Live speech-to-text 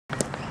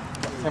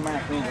Find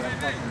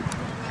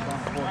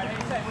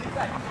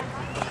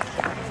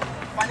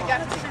a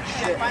gap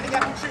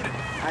and shoot it.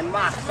 I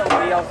knocked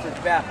somebody else's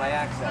bat by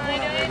accident. I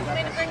know you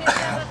need to bring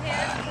yourself up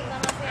here.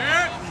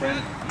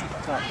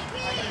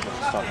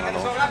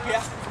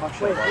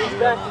 Wait, who's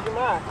back to the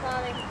mark?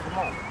 Come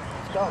on,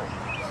 let's go.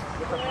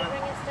 Bring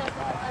yourself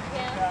up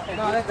here.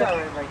 No, that's all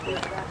right there.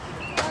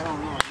 I don't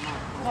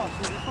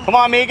know. Come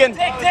on, Megan. Dick!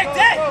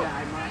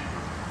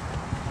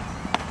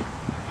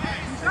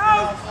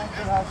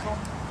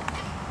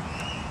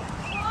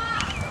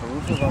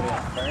 Caruso's already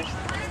out first.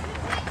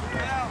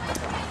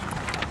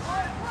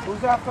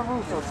 Who's after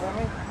Russo,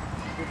 Timmy?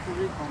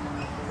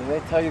 Did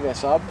they tell you they're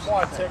subs? No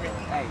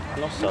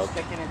subs. What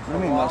do you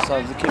mean no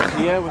subs? The kid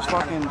Pierre was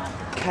fucking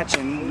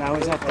catching, now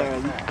he's out there.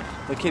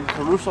 The kid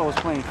Caruso was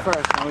playing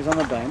first, now he's on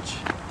the bench.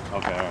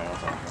 Okay, alright,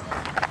 that's all.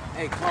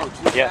 Hey coach,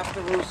 who's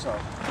after Russo?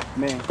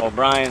 Me.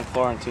 O'Brien,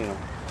 Florentino.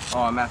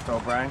 Oh, I'm after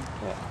O'Brien?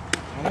 Yeah.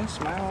 Can I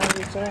smile when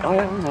you say? Oh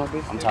yeah, I'm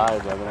happy. I'm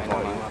tired, I've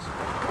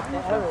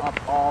been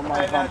up all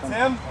my pumping.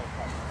 Tim.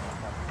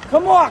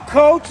 Come on,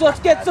 coach, let's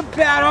get some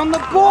bat on the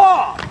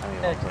ball!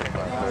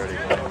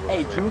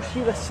 Hey, did you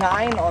see the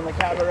sign on the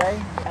cabaret?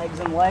 Eggs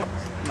and legs?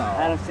 No.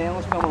 Adam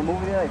Sandler's filming a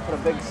movie there. They put a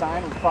big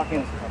sign with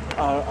fucking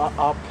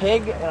a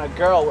pig and a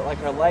girl with like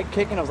her leg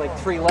kicking. It was like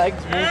 3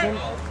 legs moving.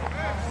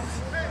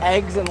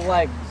 Eggs and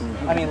legs.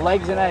 I mean,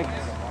 legs and eggs.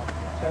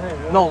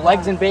 No,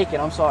 legs and bacon.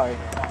 I'm sorry.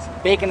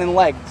 Bacon and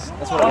legs.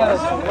 That's what it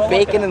was.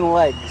 Bacon and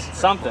legs.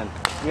 Something.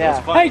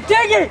 Yeah. Hey,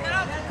 dig it!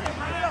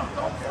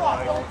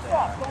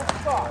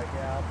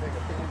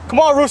 Come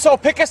on, Russo,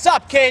 pick us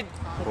up, kid.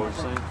 What was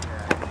saying?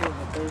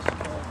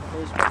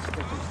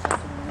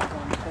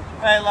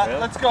 Hey,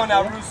 let's go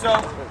now,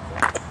 Russo.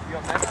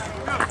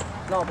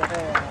 No, but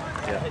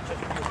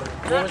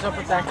what was up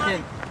with that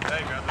kid?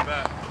 Hey, grab the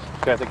bat.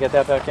 You have to get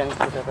that back, Kenny.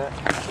 Get that back.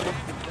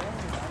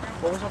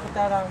 What was up with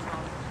that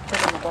kid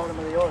on the bottom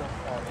of the order?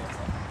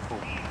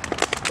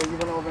 So you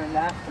went over and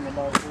asked him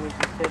about who was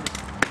the kid?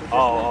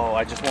 Oh,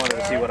 I just wanted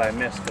to see what I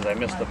missed, because I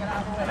missed one of the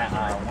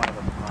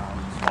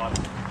spots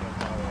to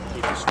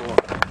keep the score.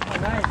 Oh,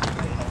 nice.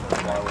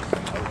 So I was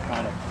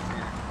trying to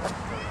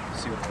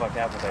see what the fuck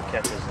happened with that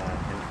catch in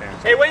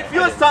fairness. Hey, wait for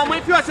us, Tom.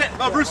 Wait for us.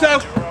 Russo.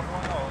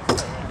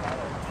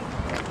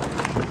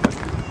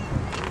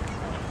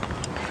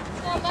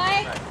 Go,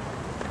 Mike.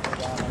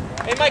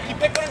 Hey, Mike, you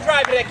pick one and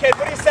drive it there, kid.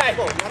 What do you say?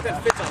 Nothing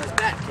fits on his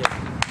back, kid.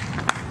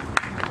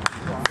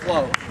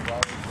 Whoa.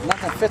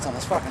 Nothing fits on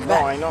this fucking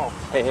back. No, I know.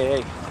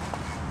 Hey.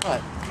 What?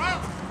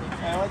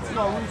 Hey, let's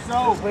go,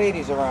 Russo. There's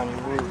ladies around you,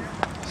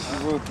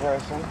 rude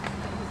person.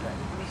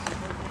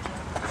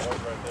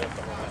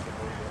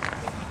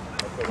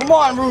 Come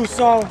on,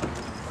 Russo.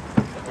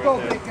 Let's go,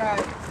 big guy.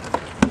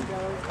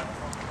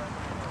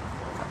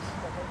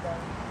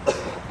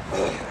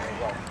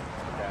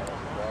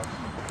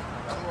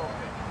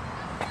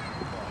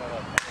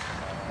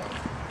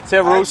 Say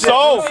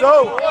Russo. Hey,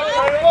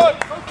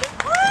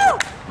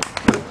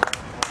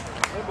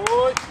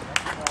 boy.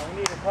 We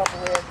need a couple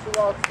here. 2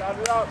 outs. Start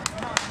it up.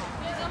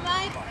 Here's a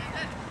Mike.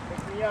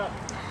 Pick me up.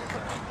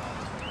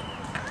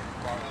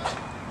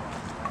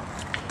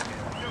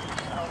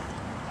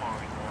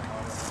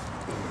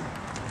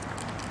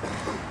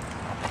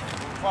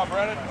 Come on,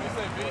 Brandon. What do you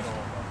say, Beast?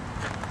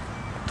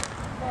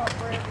 Come on,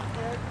 Brandon,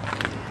 kid.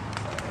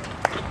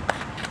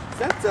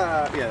 That's,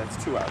 yeah, that's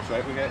 2 outs,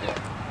 right? We got, yeah.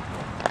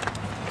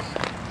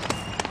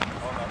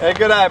 Hey,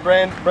 good eye,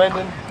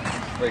 Brendan.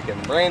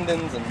 Freaking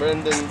Brandons and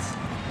Brendans.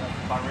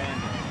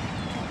 Barandon.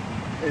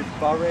 It's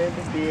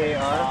Barandon,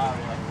 B-A-R?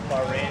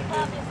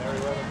 Barandon.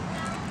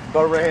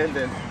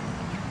 Barandon.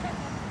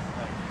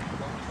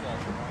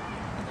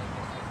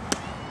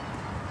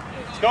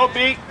 Let's go,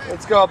 B.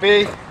 Let's go,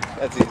 B.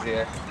 That's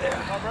easier.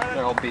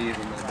 They're all B's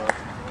in this book.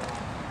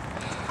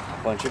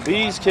 Bunch of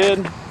B's,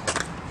 kid.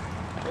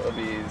 All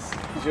B's.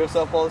 Did you have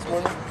softball this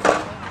morning?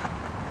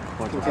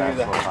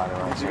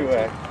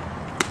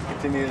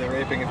 Continue the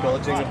raping and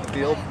pillaging of the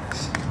field?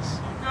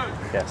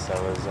 Yes, I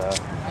was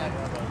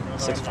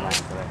 6 for 9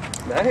 today.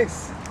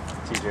 Nice.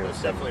 TJ was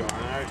 7 for 9.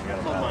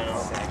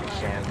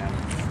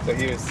 So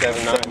he was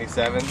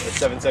 777 or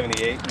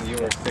 778 and you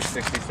were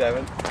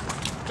 667.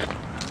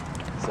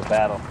 It's a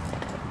battle.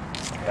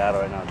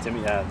 Right now.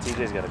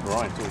 TJ's got a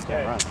groin too, he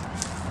can't run.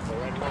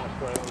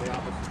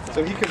 So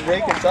he could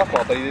rake in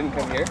softball, but he didn't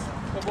come here?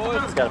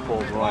 He's got a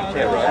pulled groin. He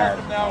can't run.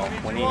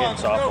 When he hit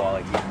softball,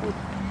 like he would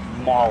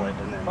maul it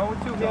and then.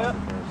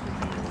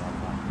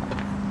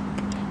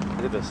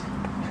 Look at this.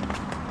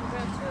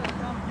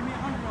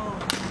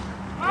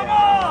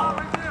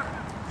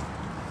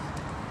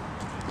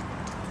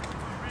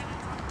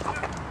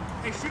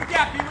 Hey, shoot a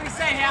gap, what do you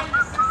say, Hal?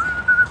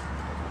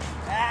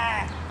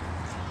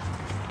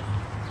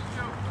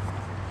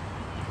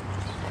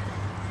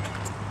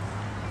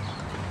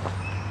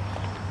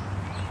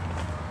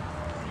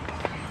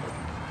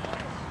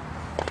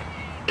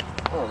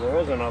 Oh, there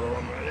is another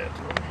one right there.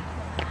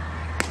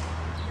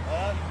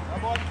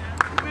 Come on.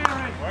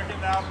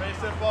 Working now, base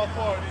hit ball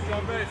forward. He's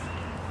on base.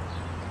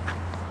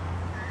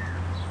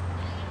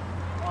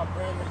 Come on,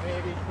 Brandon,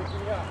 baby. Pick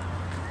me up.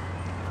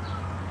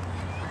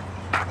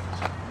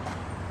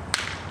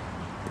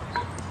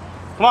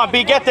 Come on,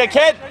 B, get there,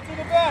 kid. Straight to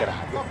the back.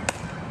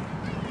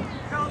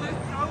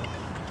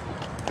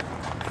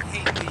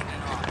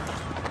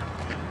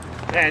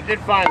 Yeah, I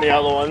did find the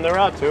other one. They're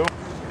out too.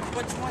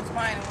 Which one's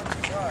mine and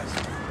which is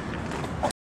yours?